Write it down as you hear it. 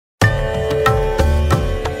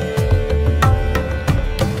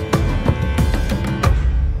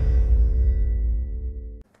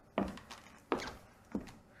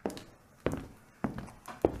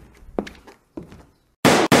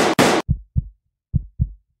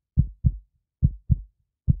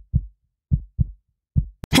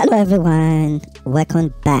Hello everyone,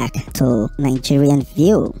 welcome back to Nigerian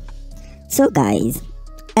View. So guys,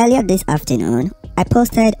 earlier this afternoon, I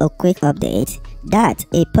posted a quick update that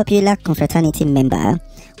a popular confraternity member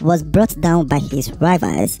was brought down by his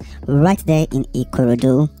rivals right there in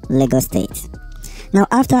Ikorodu, Lagos State. Now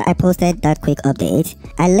after I posted that quick update,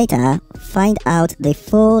 I later find out the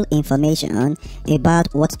full information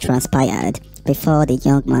about what transpired before the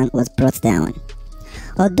young man was brought down.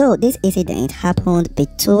 Although this incident happened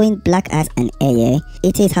between Black Ass and Eye,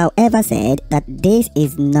 it is however said that this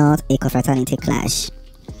is not a confraternity clash.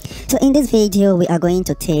 So in this video, we are going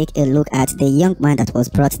to take a look at the young man that was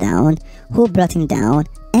brought down, who brought him down,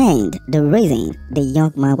 and the reason the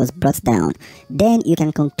young man was brought down. Then you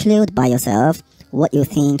can conclude by yourself what you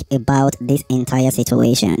think about this entire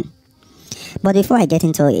situation. But before I get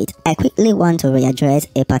into it, I quickly want to readdress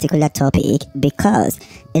a particular topic because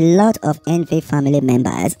a lot of Envy family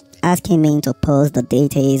members asking me to post the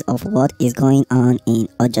details of what is going on in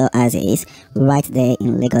Ojo Aziz right there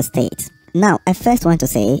in Lagos State. Now, I first want to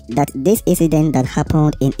say that this incident that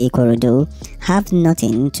happened in Ikorodu have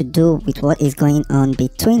nothing to do with what is going on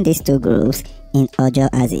between these two groups in Ojo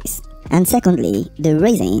Aziz. And secondly, the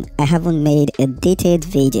reason I haven't made a detailed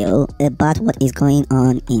video about what is going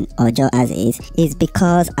on in Ojo Aziz is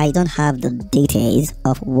because I don't have the details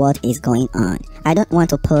of what is going on. I don't want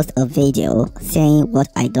to post a video saying what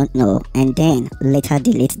I don't know and then later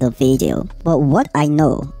delete the video. But what I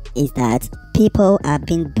know is that people are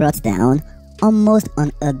being brought down almost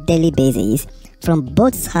on a daily basis from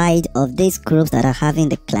both sides of these groups that are having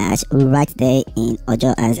the clash right there in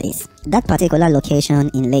Ojo Aziz. That particular location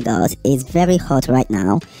in Lagos is very hot right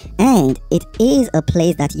now, and it is a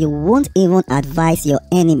place that you won't even advise your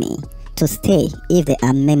enemy to stay if they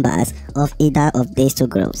are members of either of these two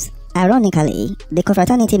groups. Ironically, the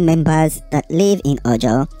confraternity members that live in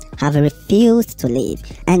Ojo have refused to leave,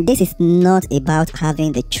 and this is not about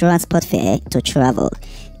having the transport fare to travel.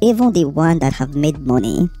 Even the ones that have made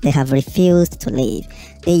money, they have refused to leave.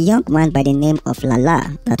 The young man by the name of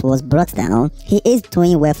Lala that was brought down, he is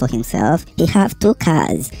doing well for himself. He has 2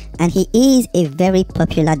 cars and he is a very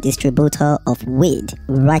popular distributor of weed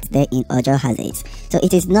right there in Ojo Aziz. So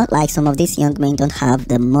it is not like some of these young men don't have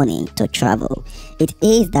the money to travel. It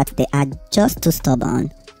is that they are just too stubborn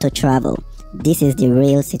to travel. This is the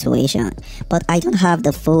real situation, but I don't have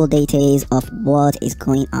the full details of what is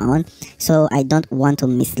going on, so I don't want to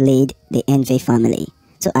mislead the Envy family.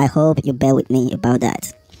 So I hope you bear with me about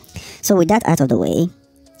that. So with that out of the way,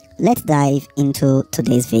 let's dive into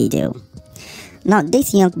today's video. Now,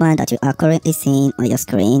 this young man that you are currently seeing on your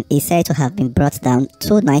screen is said to have been brought down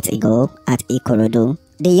 2 nights ago at Ikorodu.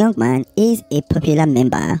 The young man is a popular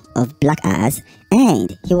member of Black Ass,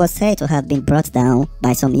 and he was said to have been brought down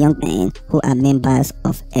by some young men who are members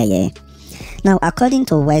of Eye. Now, according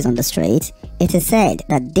to words on the street, it is said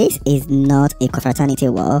that this is not a confraternity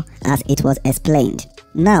war as it was explained.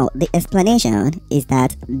 Now, the explanation is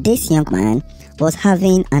that this young man was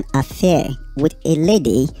having an affair with a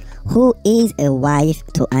lady who is a wife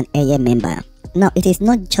to an Eye member. Now, it is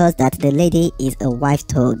not just that the lady is a wife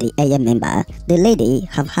to the Eye member. The lady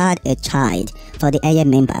have had a child for the Eye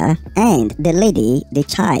member, and the lady, the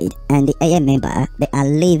child, and the Eye member, they are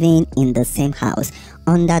living in the same house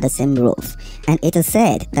under the same roof. And it is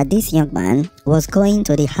said that this young man was going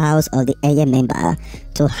to the house of the Eye member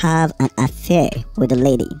to have an affair with the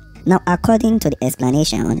lady. Now, according to the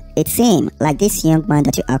explanation, it seemed like this young man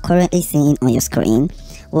that you are currently seeing on your screen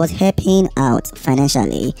was helping out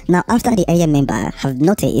financially. Now, after the Eye member have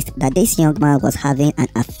noticed that this young man was having an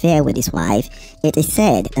affair with his wife, it is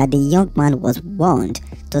said that the young man was warned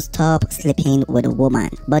to stop sleeping with the woman,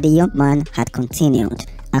 but the young man had continued,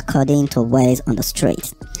 according to words on the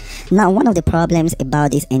street. Now, one of the problems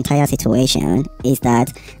about this entire situation is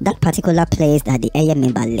that that particular place that the Eye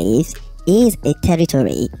member lives is a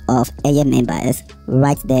territory of Eye members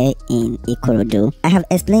right there in Ikorodu. I have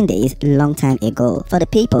explained this long time ago. For the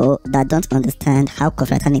people that don't understand how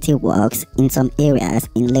confraternity works in some areas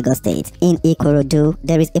in Lagos State, in Ikorodu,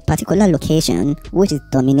 there is a particular location which is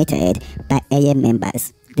dominated by Eye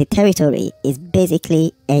members. The territory is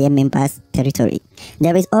basically Eye members' territory.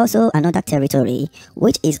 There is also another territory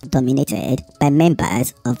which is dominated by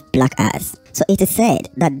members of Black Ass. So it is said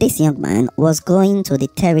that this young man was going to the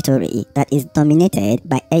territory that is dominated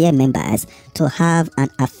by Eye members to have an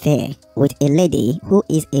affair with a lady who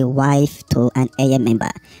is a wife to an Eye member,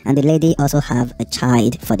 and the lady also have a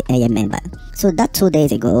child for the Eye member. So that 2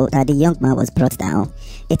 days ago that the young man was brought down,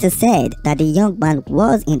 it is said that the young man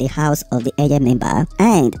was in the house of the Eye member,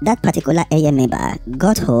 and that particular Eye member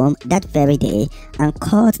got home that very day and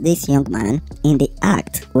caught this young man in the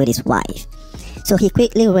act with his wife. So he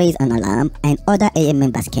quickly raised an alarm and other AA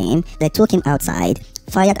members came. They took him outside,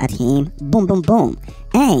 fired at him, boom boom boom,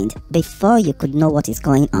 and before you could know what is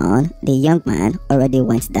going on, the young man already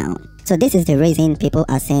went down. So this is the reason people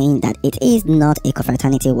are saying that it is not a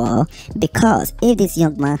confraternity war, because if this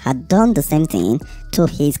young man had done the same thing to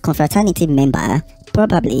his confraternity member,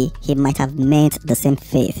 probably he might have meant the same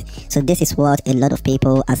faith. So this is what a lot of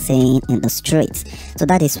people are saying in the streets. So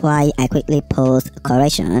that is why I quickly post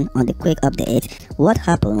correction on the quick update. What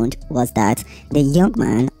happened was that the young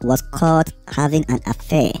man was caught having an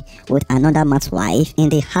affair with another man's wife in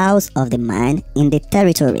the house of the man, in the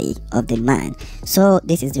territory of the man. So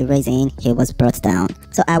this is the reason he was brought down.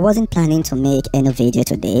 So I wasn't planning to make any video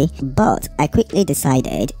today, but I quickly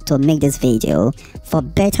decided to make this video for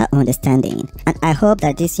better understanding, and I hope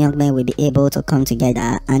that these young men will be able to come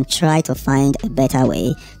together and try to find a better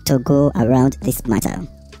way to go around this matter.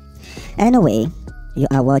 Anyway, you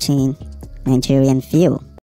are watching Nigerian View.